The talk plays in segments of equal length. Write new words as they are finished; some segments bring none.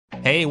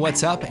Hey,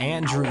 what's up?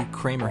 Andrew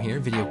Kramer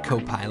here,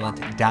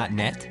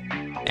 videocopilot.net,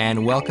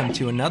 and welcome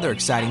to another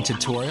exciting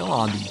tutorial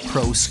on the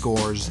Pro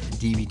Scores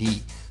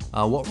DVD.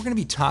 What we're going to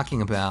be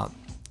talking about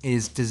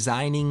is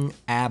designing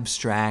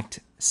abstract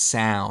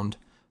sound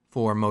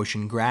for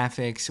motion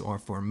graphics or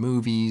for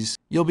movies.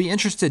 You'll be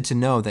interested to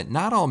know that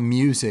not all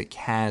music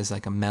has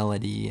like a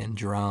melody and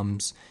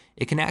drums.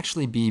 It can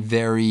actually be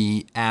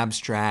very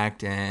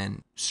abstract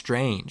and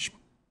strange,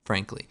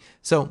 frankly.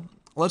 So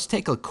let's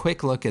take a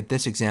quick look at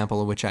this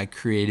example which I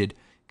created.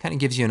 Kind of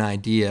gives you an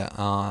idea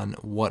on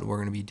what we're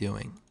going to be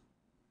doing.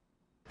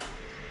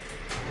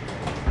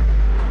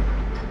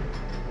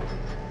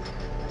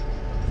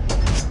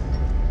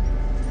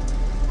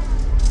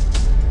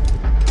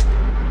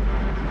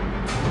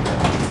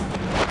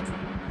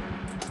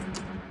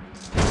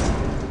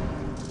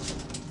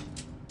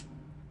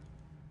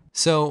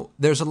 So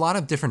there's a lot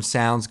of different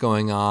sounds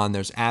going on.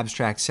 There's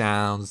abstract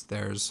sounds,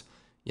 there's,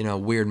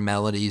 weird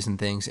melodies and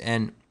things,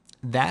 and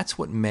that's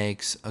what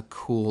makes a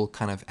cool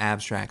kind of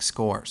abstract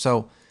score.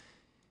 So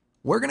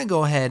we're going to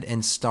go ahead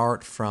and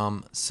start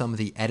from some of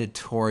the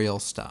editorial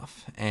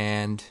stuff.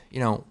 And,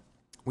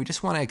 we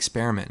just want to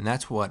experiment, and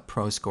that's what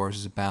Pro Scores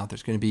is about.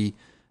 There's going to be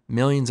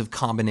millions of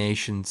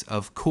combinations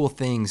of cool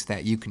things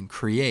that you can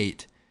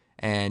create,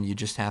 and you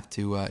just have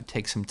to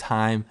take some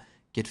time,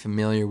 get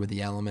familiar with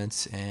the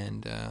elements,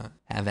 and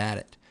have at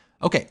it.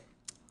 Okay,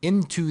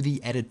 into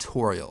the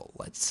editorial.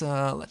 Let's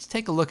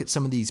take a look at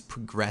some of these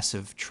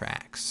progressive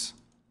tracks.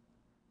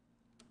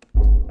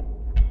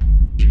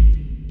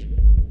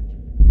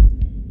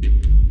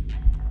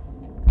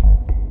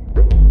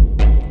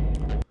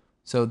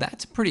 So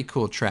that's a pretty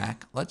cool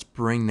track. Let's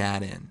bring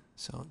that in.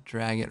 So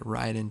drag it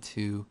right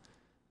into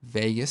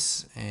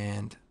Vegas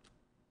and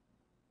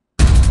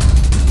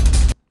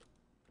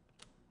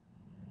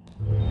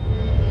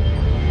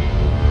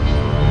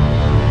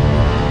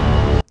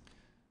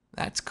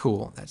that's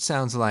cool. That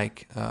sounds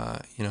like,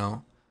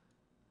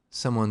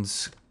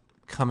 someone's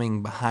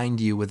coming behind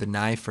you with a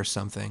knife or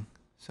something.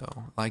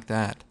 So, like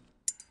that.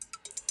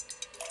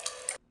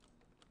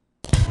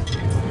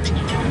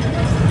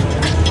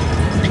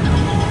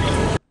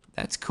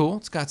 That's cool.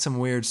 It's got some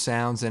weird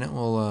sounds in it.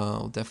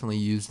 We'll definitely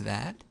use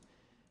that.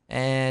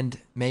 And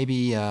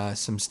maybe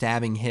some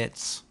stabbing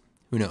hits.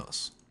 Who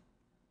knows?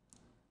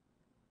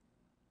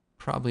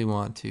 Probably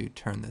want to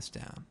turn this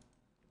down.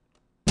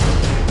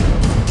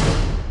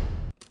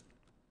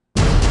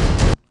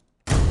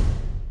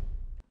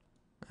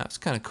 That's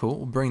kind of cool.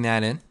 We'll bring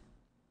that in.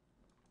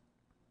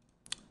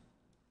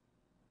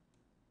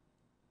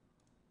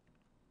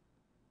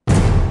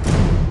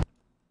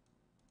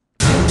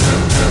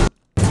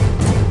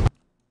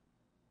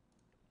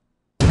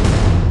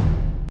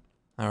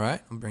 All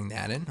right, I'll bring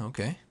that in.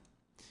 Okay.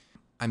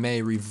 I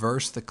may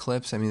reverse the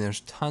clips. I mean,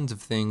 there's tons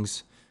of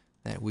things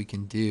that we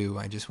can do.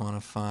 I just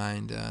want to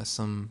find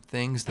some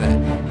things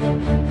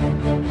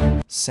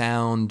that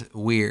sound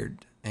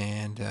weird,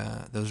 and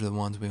those are the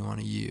ones we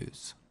want to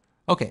use.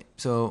 Okay,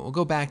 so we'll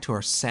go back to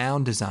our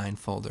sound design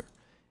folder,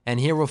 and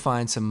here we'll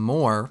find some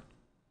more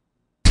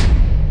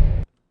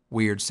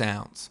weird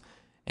sounds.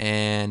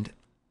 And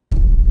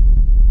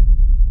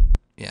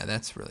yeah,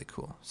 that's really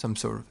cool. Some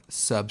sort of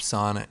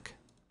subsonic.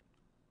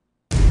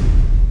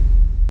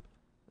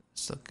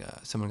 Looks like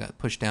someone got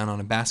pushed down on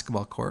a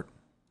basketball court.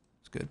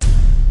 It's good.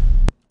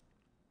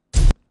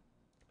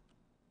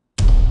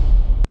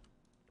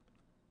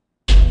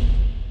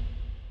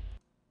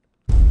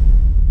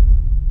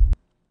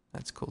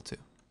 That's cool too.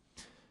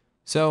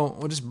 So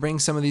we'll just bring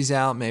some of these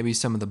out, maybe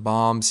some of the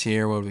bombs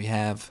here. What do we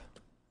have?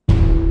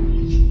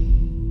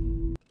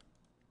 Well,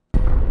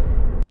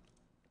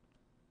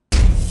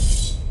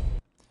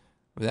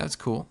 that's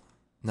cool.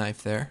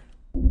 Knife there.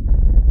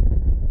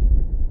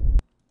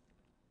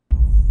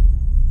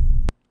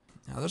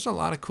 Now there's a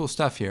lot of cool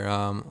stuff here.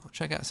 We'll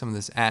check out some of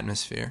this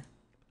atmosphere.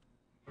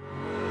 All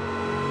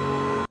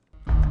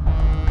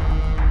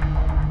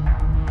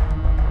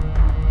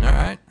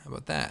right, how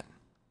about that?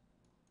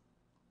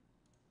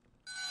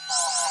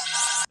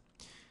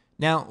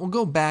 Now, we'll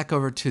go back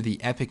over to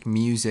the epic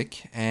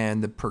music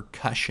and the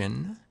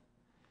percussion,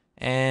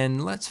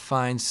 and let's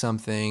find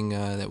something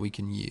that we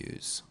can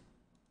use.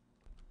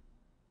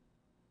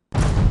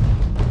 Let's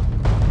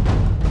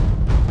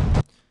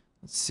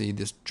see,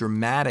 this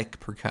dramatic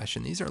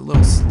percussion. These are a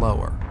little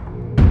slower.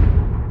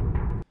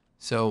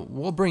 So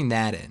we'll bring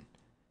that in,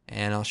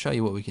 and I'll show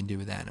you what we can do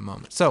with that in a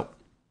moment. So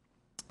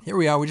here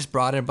we are. We just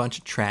brought in a bunch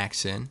of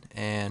tracks in,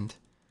 and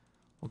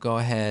we'll go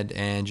ahead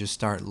and just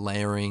start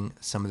layering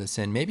some of this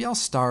in. Maybe I'll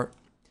start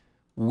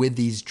with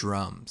these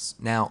drums.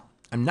 Now,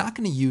 I'm not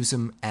going to use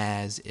them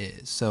as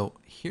is. So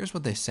here's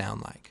what they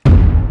sound like.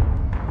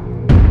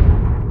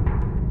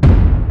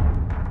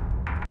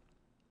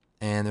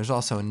 And there's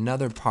also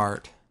another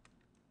part.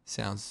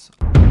 Sounds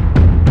a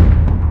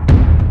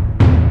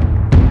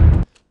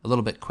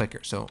little bit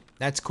quicker. So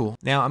that's cool.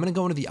 Now I'm going to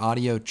go into the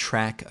audio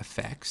track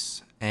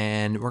effects,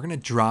 and we're going to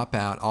drop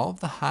out all of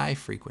the high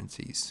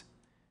frequencies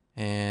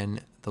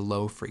and the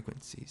low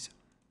frequencies.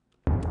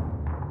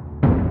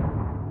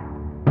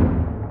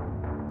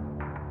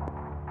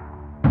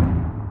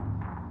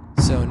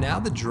 So now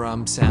the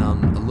drums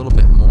sound a little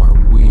bit more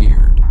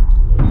weird,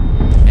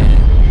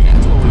 and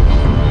that's what we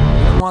want.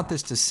 We don't want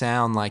this to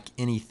sound like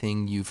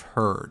anything you've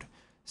heard.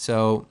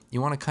 So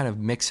you want to kind of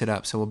mix it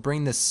up. So we'll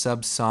bring this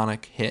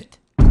subsonic hit.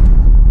 Yeah,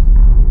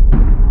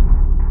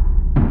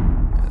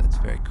 that's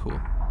very cool.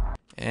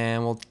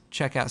 And we'll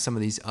check out some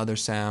of these other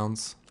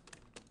sounds.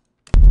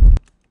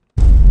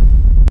 I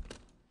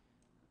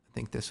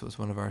think this was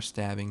one of our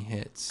stabbing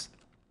hits.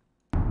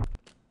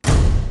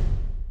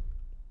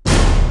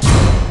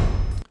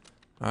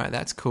 All right,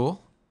 that's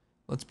cool.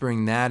 Let's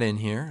bring that in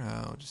here.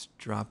 I'll just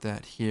drop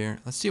that here.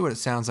 Let's see what it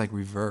sounds like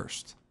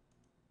reversed.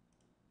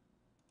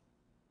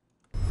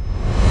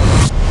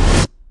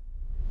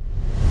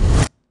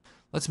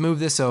 Let's move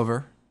this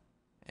over,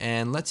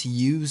 and let's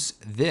use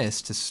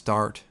this to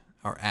start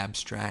our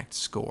abstract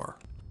score.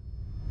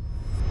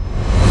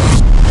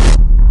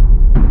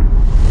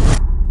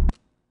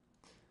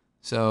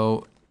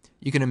 So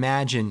you can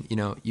imagine,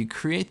 you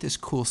create this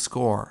cool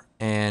score,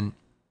 and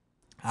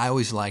I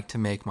always like to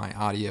make my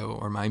audio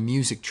or my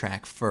music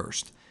track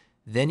first.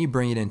 Then you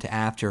bring it into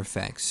After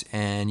Effects,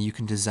 and you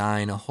can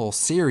design a whole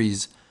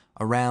series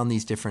around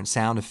these different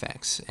sound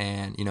effects,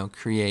 and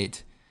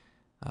create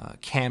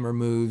camera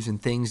moves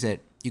and things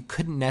that you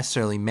couldn't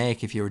necessarily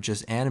make if you were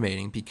just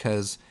animating,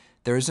 because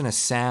there isn't a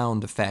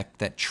sound effect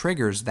that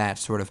triggers that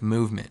sort of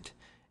movement.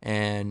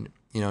 And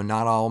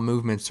not all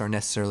movements are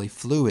necessarily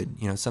fluid.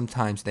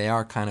 Sometimes they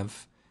are kind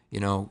of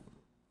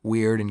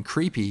weird and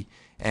creepy.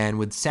 And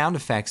with sound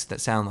effects that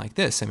sound like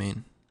this,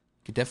 you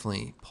could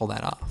definitely pull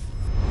that off.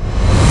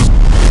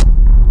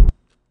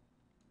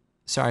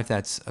 Sorry if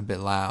that's a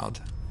bit loud.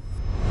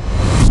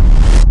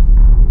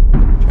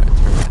 Try to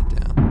turn that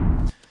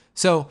down.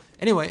 So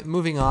anyway,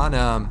 moving on.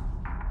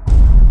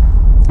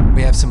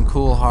 We have some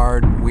cool,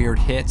 hard, weird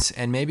hits,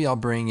 and maybe I'll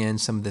bring in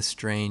some of this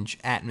strange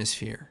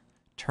atmosphere.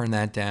 Turn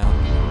that down.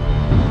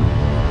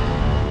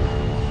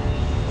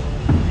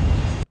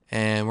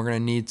 And we're going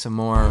to need some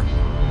more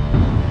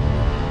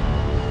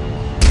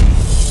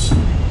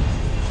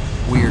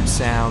weird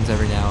sounds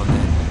every now and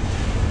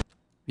then,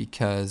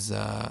 because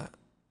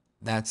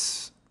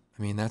that's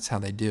how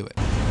they do it.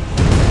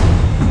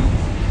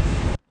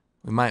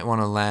 We might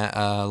want to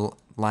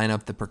line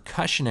up the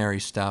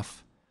percussionary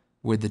stuff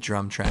with the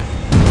drum track.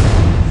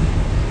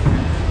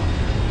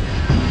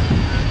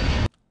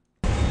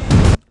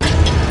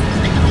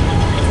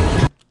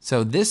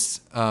 So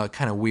this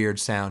kind of weird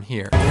sound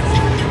here,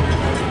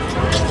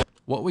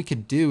 what we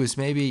could do is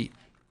maybe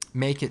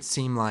make it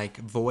seem like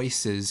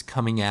voices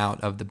coming out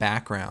of the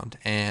background,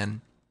 and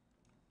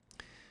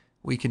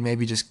we can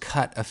maybe just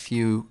cut a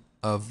few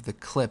of the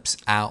clips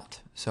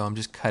out. So I'm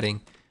just cutting,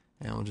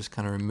 and we'll just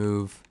kind of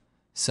remove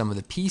some of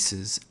the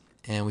pieces,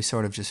 and we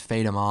sort of just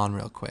fade them on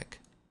real quick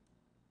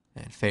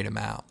and fade them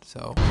out.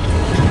 So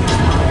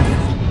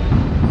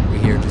we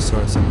hear just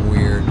sort of some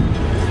weird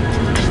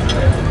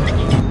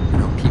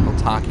people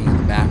talking in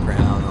the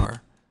background,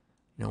 or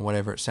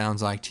whatever it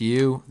sounds like to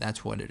you.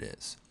 That's what it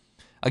is.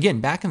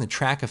 Again, back in the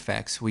track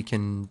effects, we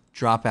can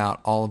drop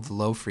out all of the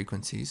low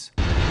frequencies.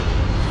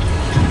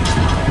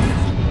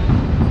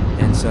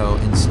 And so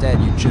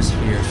instead, you just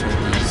hear sort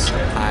of these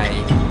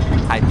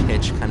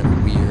high-pitched, kind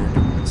of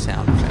weird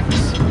sound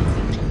effects.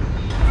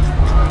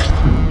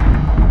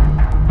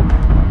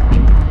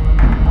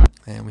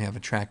 And we have a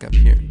track up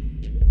here.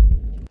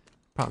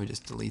 Probably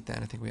just delete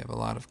that. I think we have a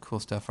lot of cool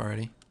stuff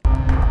already.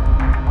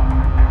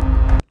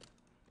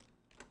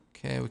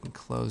 Okay, we can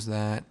close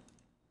that.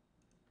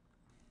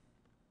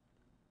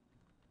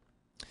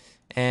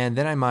 And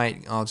then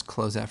I'll just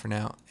close that for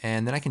now.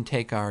 And then I can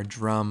take our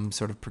drum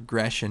sort of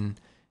progression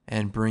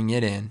and bring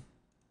it in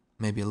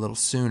maybe a little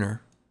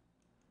sooner.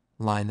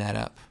 Line that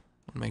up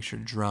and make sure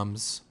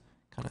drums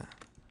kind of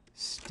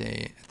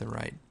stay at the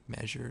right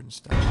measure and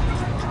stuff.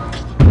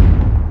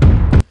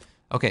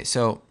 Okay,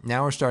 so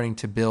now we're starting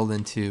to build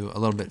into a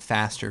little bit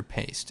faster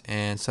paced.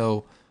 And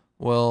so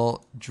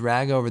we'll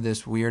drag over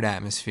this weird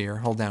atmosphere,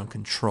 hold down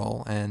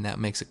Control, and that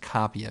makes a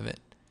copy of it.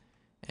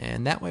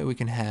 And that way we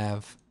can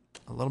have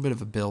a little bit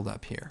of a build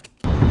up here.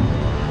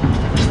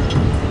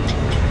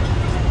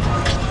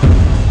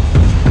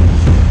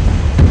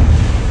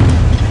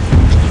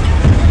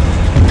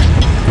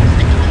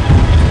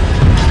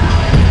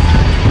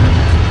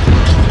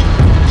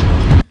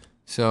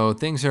 So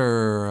things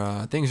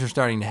are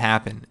starting to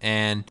happen,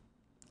 and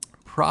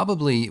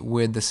probably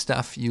with the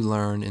stuff you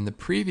learned in the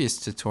previous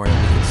tutorial,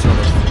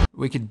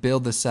 we could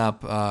build this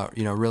up,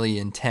 really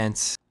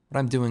intense. What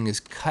I'm doing is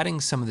cutting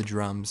some of the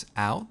drums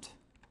out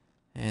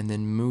and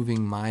then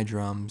moving my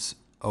drums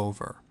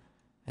over.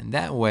 And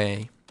that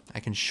way I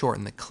can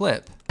shorten the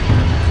clip,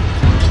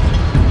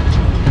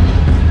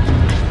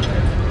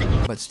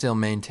 but still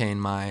maintain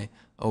my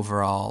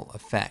overall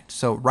effect.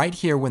 So right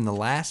here, when the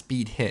last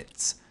beat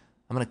hits,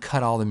 I'm going to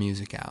cut all the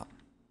music out,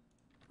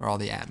 or all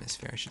the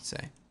atmosphere, I should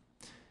say.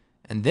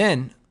 And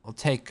then I'll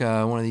take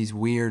one of these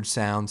weird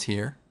sounds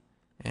here,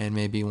 and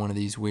maybe one of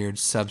these weird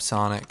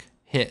subsonic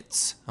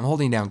hits. I'm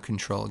holding down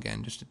Control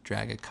again just to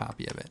drag a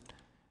copy of it.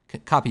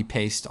 Copy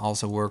paste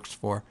also works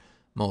for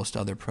most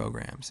other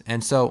programs.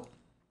 And so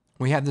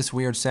we have this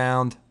weird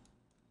sound.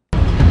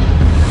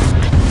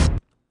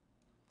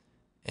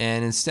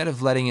 And instead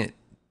of letting it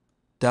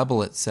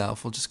double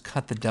itself, we'll just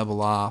cut the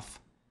double off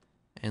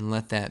and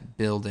let that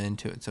build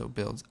into it. So it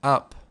builds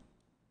up,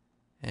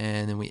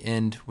 and then we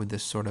end with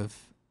this sort of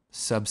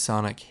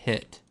subsonic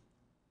hit.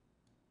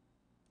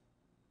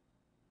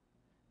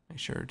 Make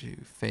sure to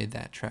fade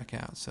that track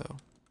out. So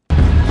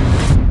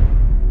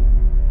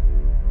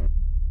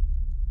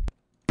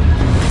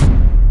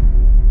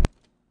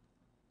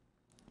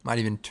might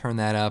even turn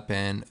that up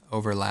and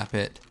overlap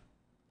it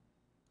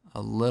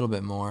a little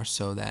bit more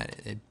so that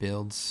it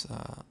builds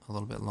a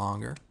little bit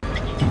longer.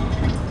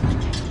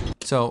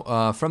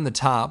 So from the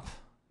top,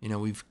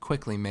 we've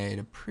quickly made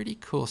a pretty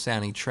cool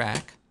sounding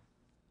track.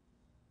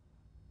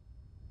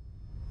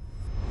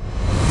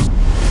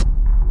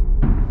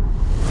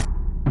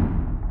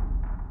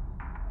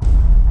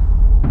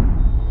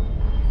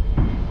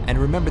 And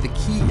remember, the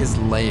key is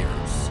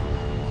layers.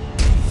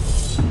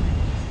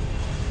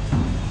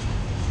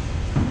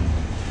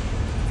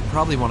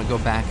 Probably want to go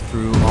back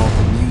through all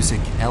the music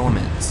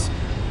elements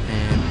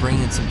and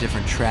bring in some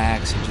different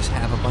tracks and just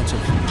have a bunch of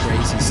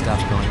crazy stuff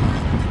going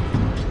on.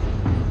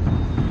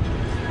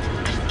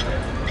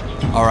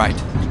 All right,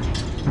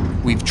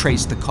 we've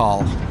traced the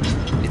call.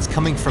 It's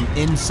coming from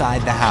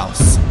inside the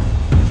house.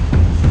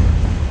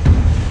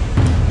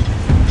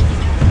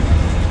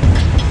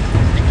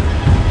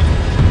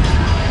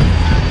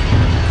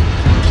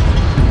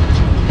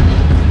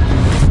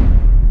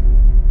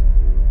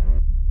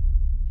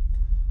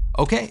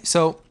 Okay,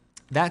 so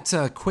that's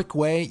a quick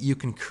way you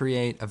can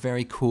create a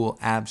very cool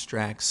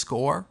abstract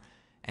score,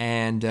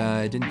 and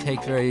it didn't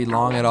take very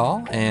long at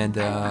all. And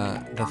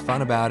the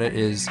fun about it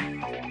is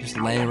just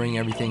layering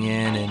everything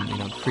in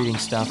and creating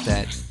stuff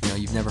that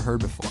you've never heard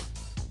before.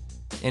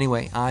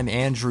 Anyway, I'm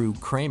Andrew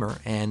Kramer,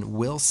 and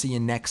we'll see you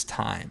next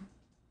time.